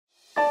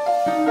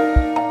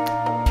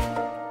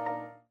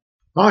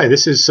Hi,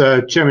 this is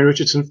Jeremy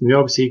Richardson from the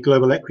RBC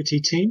Global Equity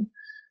team,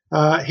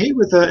 here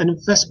with an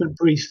investment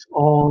brief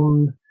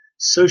on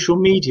social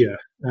media.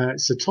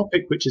 It's a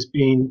topic which has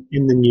been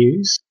in the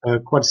news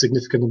quite a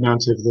significant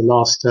amount over the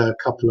last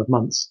couple of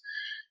months,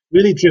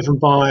 really driven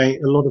by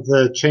a lot of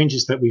the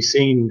changes that we've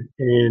seen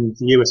in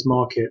the US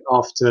market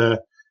after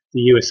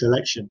the US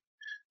election.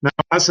 Now,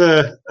 as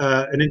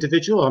an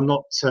individual, I'm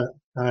not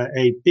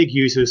a big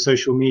user of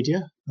social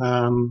media.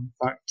 In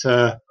fact,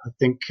 I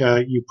think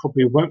you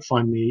probably won't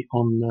find me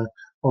on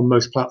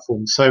most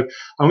platforms. So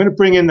I'm going to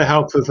bring in the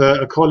help of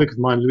a colleague of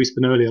mine, Luis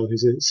Benoliel,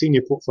 who's a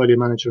senior portfolio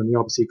manager on the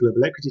RBC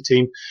Global Equity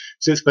team,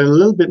 to explain a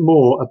little bit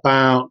more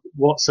about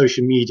what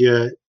social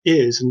media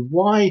is and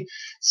why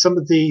some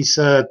of these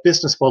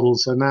business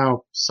models are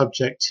now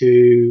subject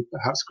to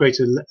perhaps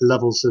greater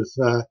levels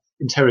of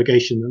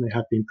interrogation than they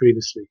have been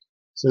previously.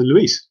 So,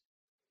 Luis.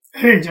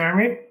 Hey,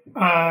 Jeremy.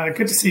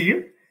 Good to see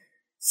you.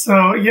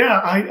 So, yeah,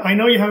 I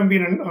know you haven't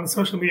been on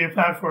social media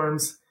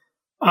platforms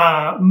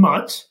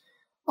much.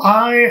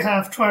 I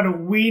have tried to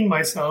wean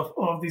myself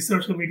off these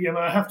social media,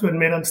 but I have to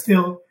admit I'm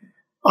still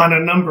on a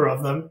number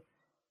of them.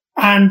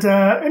 And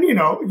you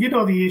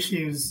know the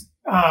issues.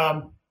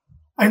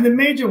 And the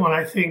major one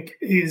I think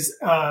is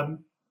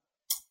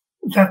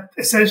that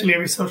essentially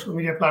every social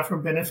media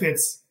platform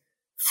benefits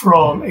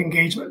from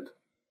engagement.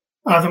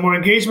 The more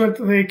engagement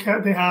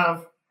they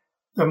have,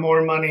 the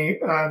more money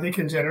they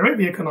can generate.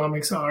 The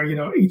economics are,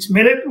 each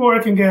minute more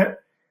I can get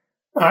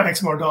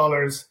X more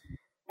dollars.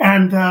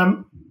 And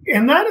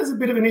that is a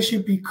bit of an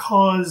issue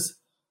because,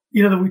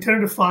 that we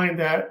tend to find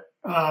that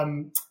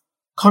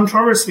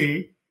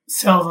controversy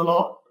sells a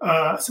lot,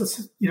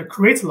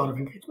 creates a lot of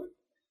engagement.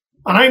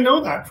 And I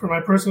know that from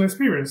my personal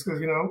experience because,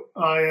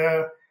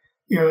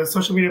 the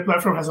social media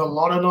platform has a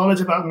lot of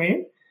knowledge about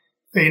me.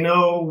 They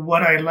know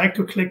what I like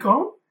to click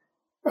on.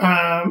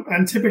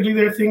 And typically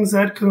there are things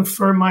that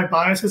confirm my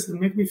biases and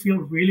make me feel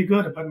really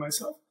good about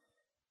myself.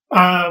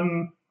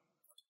 And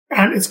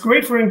it's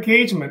great for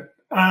engagement,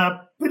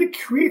 but it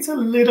creates a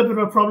little bit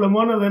of a problem.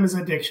 One of them is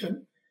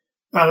addiction.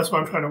 That's why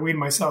I'm trying to wean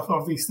myself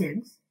off these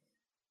things.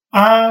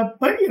 But,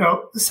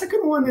 the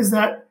second one is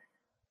that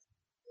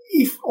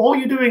if all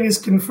you're doing is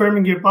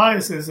confirming your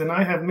biases, and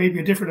I have maybe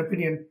a different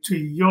opinion to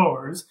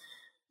yours,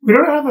 we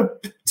don't have a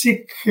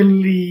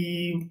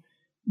particularly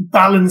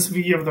balanced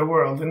view of the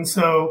world. And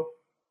so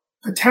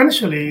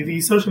potentially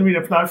these social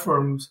media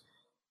platforms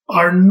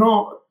are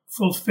not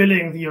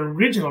fulfilling the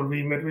original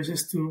remit, which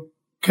is to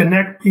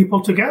connect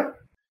people together.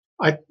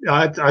 I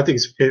think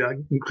it's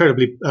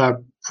incredibly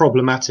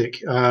problematic.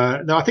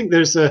 Now, I think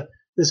there's a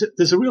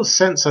real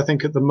sense, I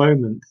think, at the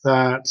moment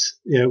that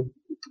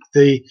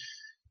the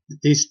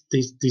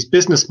these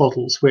business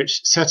models which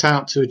set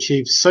out to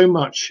achieve so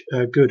much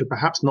good are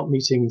perhaps not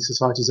meeting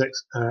society's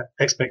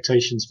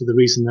expectations for the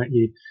reason that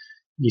you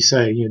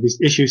say, these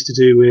issues to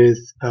do with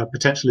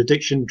potential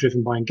addiction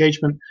driven by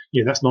engagement,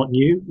 that's not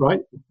new, right?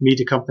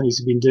 Media companies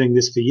have been doing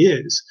this for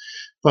years.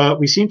 But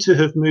we seem to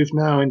have moved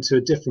now into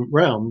a different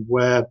realm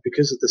where,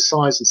 because of the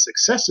size and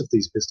success of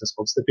these business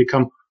models, they've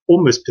become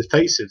almost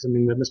pervasive. I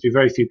mean, there must be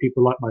very few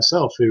people like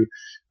myself who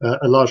are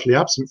largely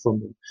absent from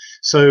them.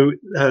 So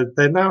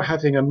they're now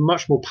having a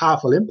much more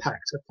powerful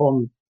impact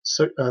upon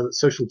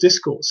social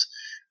discourse.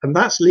 And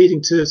that's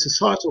leading to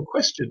societal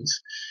questions.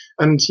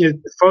 And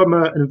from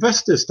an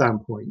investor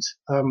standpoint,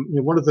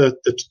 one of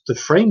the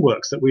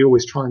frameworks that we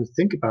always try and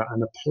think about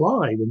and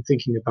apply when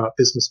thinking about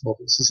business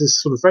models is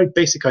this sort of very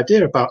basic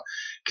idea about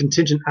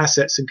contingent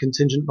assets and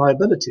contingent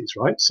liabilities,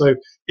 right? So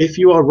if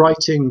you are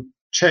writing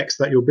checks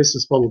that your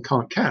business model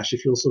can't cash,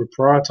 if you're sort of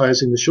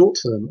prioritizing the short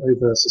term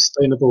over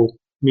sustainable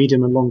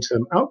medium and long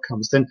term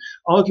outcomes, then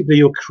arguably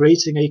you're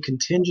creating a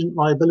contingent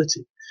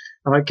liability.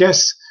 And I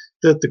guess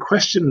the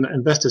question that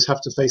investors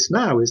have to face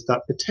now is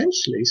that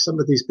potentially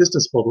some of these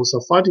business models are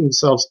finding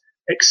themselves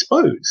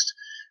exposed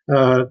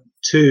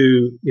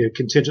to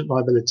contingent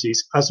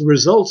liabilities as a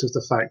result of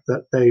the fact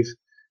that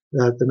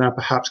they're now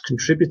perhaps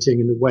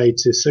contributing in a way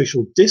to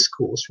social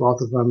discourse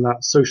rather than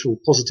that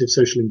positive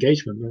social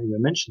engagement that you were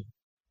mentioning.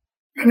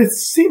 And it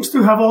seems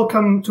to have all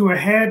come to a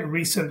head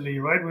recently,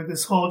 right? With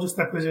this whole just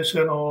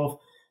acquisition of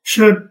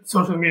should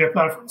social media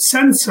platforms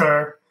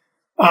censor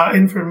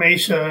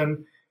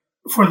information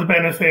for the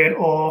benefit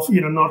of,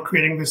 not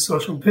creating this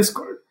social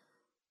discord.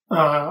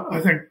 I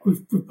think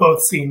we've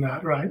both seen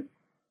that, right?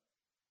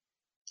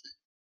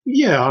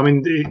 Yeah, I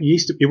mean,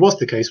 it was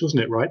the case,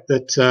 wasn't it, right?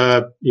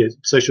 That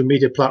social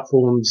media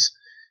platforms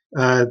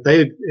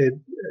they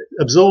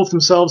absolved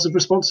themselves of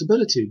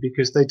responsibility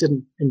because they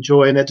didn't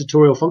enjoy an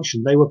editorial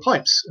function. They were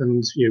pipes,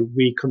 and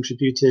we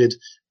contributed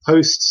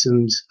posts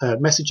and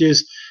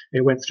messages.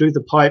 It went through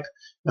the pipe.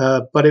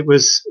 But there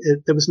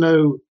was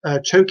no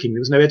choking,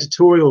 there was no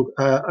editorial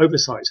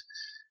oversight.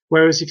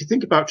 Whereas if you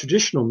think about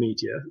traditional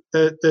media,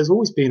 there's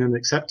always been an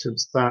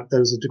acceptance that there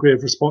was a degree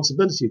of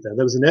responsibility there.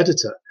 There was an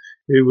editor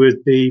who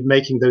would be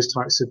making those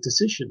types of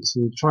decisions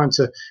and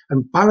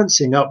and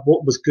balancing up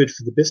what was good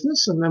for the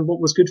business and then what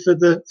was good for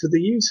the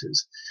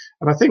users.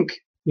 And I think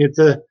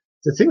the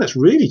thing that's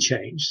really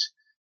changed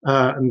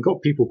and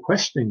got people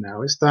questioning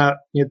now is that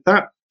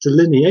that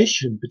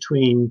delineation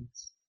between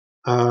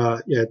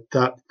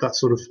that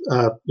sort of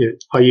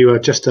are you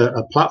just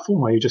a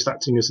platform? Are you just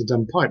acting as a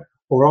dumb pipe,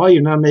 or are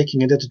you now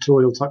making an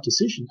editorial type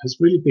decision? Has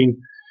really been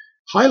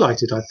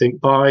highlighted, I think,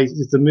 by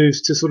the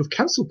moves to sort of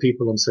cancel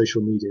people on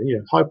social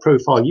media.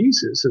 High-profile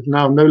users are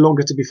now no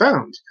longer to be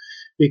found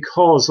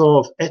because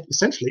of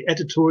essentially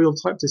editorial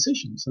type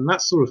decisions, and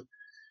that's sort of,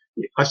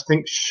 I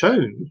think,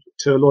 shown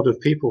to a lot of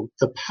people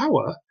the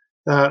power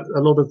that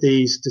a lot of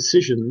these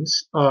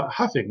decisions are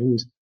having,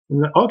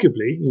 and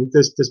arguably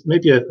there's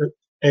maybe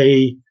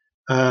a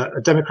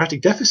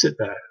democratic deficit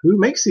there. Who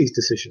makes these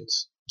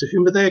decisions? To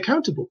whom are they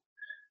accountable?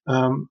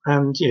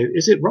 And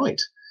is it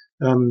right?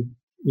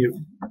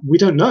 We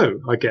don't know,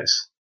 I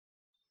guess.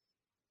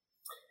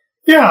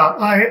 Yeah,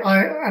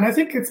 I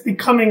think it's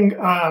becoming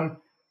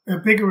a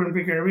bigger and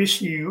bigger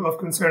issue of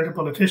concern to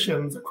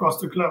politicians across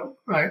the globe,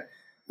 right?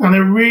 And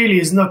there really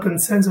is no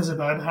consensus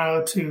about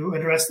how to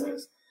address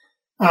this.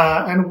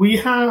 And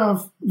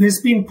there's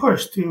been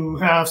pushed to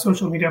have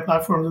social media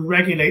platforms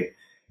regulate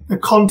the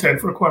content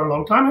for quite a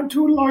long time. And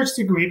to a large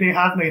degree, they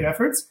have made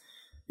efforts.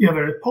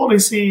 There are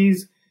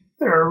policies,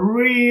 there are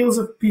reels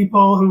of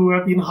people who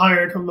have been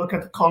hired to look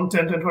at the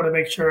content and try to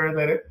make sure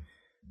that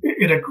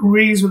it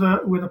agrees with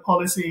the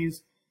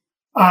policies.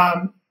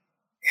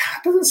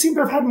 It doesn't seem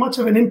to have had much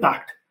of an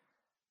impact,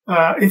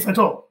 if at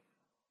all.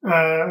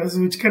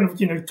 Which kind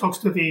of talks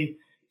to the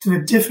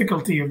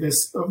difficulty of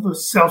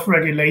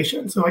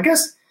self-regulation. So I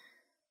guess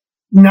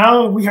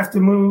now we have to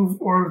move,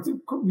 or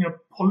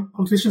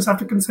politicians have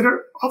to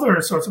consider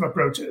other sorts of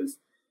approaches.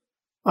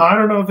 I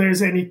don't know if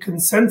there's any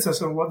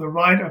consensus on what the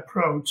right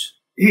approach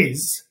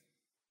is.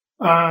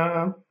 There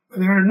are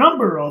a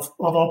number of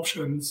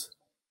options.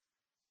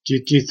 Do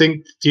you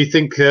think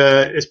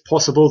it's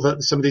possible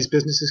that some of these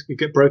businesses could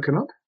get broken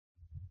up?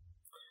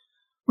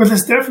 Well,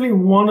 that's definitely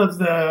one of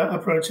the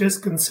approaches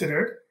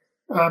considered,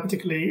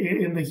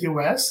 particularly in the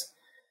US.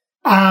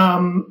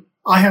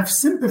 I have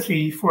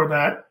sympathy for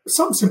that,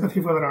 some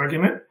sympathy for that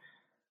argument,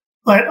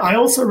 but I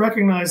also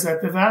recognize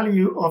that the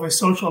value of a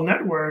social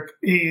network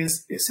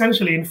is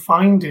essentially in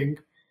finding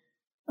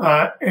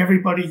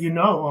everybody you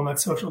know on that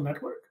social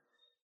network.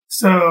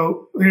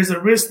 So there's a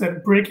risk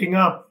that breaking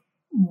up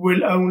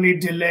will only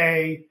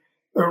delay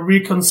a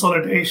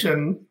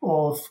reconsolidation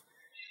of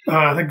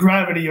the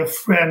gravity of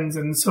friends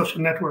and social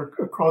network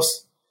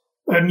across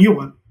a new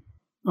one.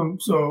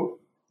 So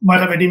might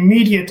have an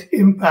immediate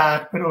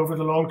impact, but over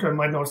the long term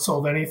might not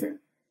solve anything.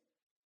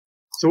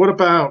 So what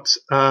about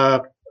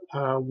I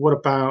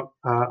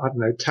don't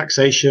know,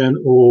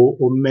 taxation,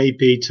 or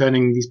maybe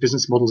turning these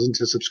business models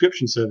into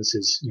subscription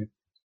services?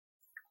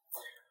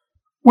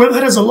 Well,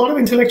 that has a lot of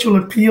intellectual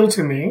appeal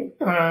to me.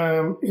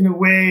 In a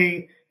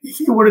way, if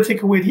you were to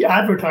take away the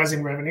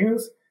advertising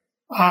revenues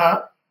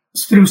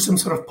through some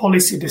sort of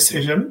policy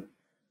decision,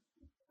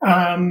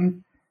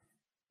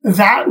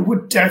 that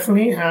would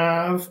definitely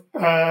have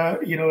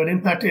an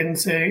impact in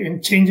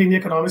changing the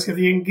economics of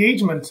the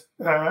engagement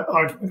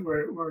argument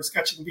we were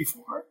sketching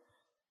before.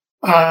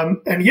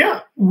 And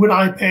yeah, would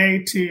I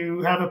pay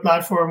to have a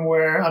platform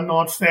where I'm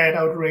not fed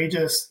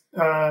outrageous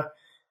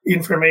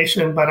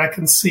information, but I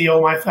can see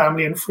all my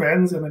family and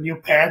friends and the new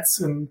pets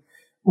and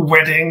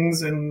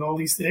weddings and all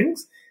these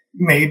things?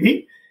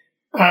 Maybe.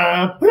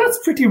 But that's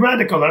pretty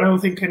radical. I don't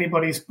think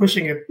anybody's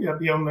pushing it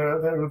beyond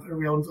the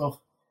realms of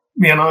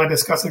me and I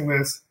discussing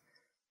this.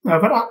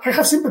 But I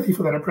have sympathy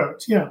for that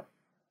approach, yeah.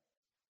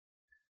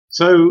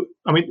 So,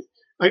 I mean,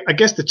 I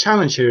guess the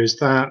challenge here is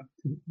that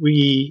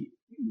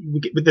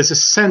there's a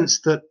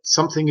sense that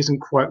something isn't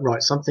quite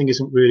right. Something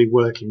isn't really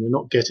working. We're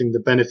not getting the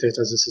benefit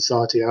as a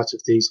society out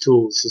of these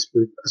tools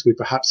as we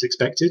perhaps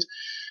expected.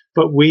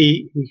 But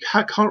we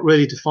can't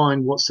really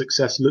define what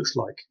success looks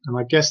like. And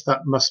I guess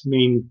that must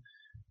mean,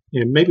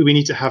 maybe we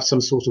need to have some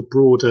sort of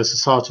broader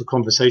societal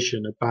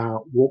conversation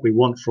about what we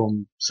want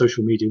from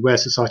social media, where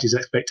society's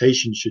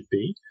expectations should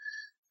be.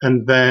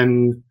 And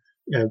then,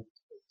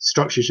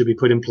 structure should be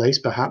put in place,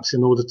 perhaps,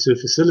 in order to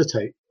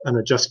facilitate an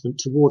adjustment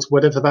towards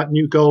whatever that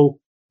new goal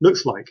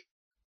looks like.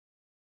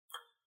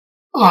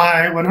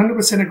 I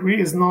 100% agree.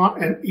 It's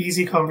not an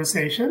easy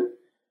conversation,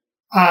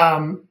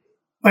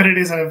 but it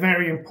is a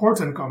very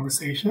important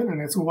conversation,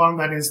 and it's one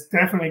that is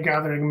definitely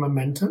gathering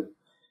momentum.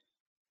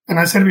 And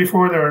I said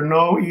before, there are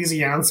no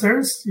easy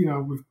answers.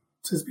 We've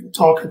just been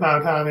talked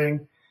about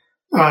having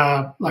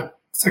like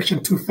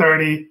Section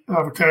 230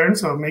 return,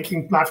 so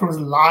making platforms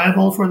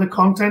liable for the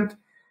content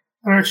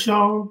that are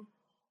shown.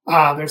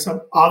 There's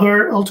some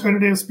other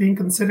alternatives being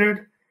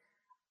considered.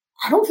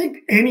 I don't think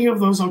any of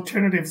those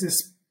alternatives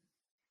is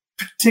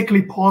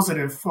particularly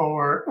positive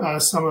for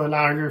some of the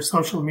larger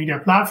social media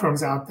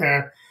platforms out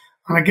there.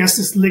 And I guess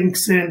this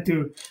links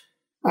into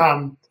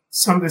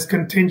some of this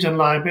contingent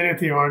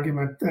liability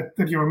argument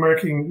that you were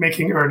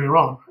making earlier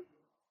on.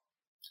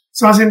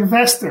 So as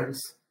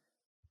investors,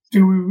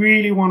 do we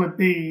really want to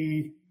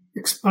be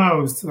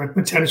exposed to that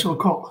potential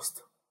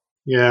cost?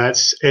 Yeah,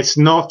 it's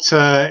not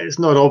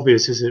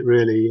obvious, is it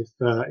really?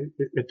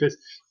 If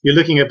you're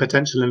looking at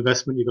potential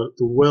investment, you've got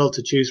the world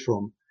to choose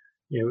from.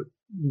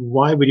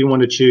 why would you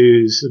want to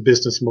choose a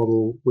business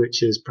model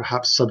which is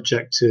perhaps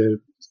subject to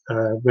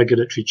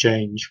regulatory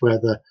change, where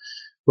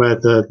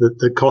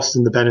the costs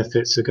and the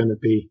benefits are going to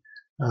be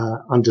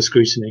under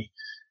scrutiny?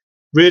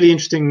 Really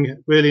interesting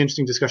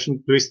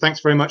discussion, Luis. Thanks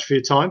very much for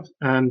your time,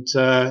 and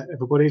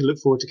everybody, look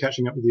forward to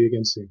catching up with you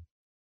again soon.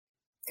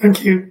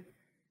 Thank you.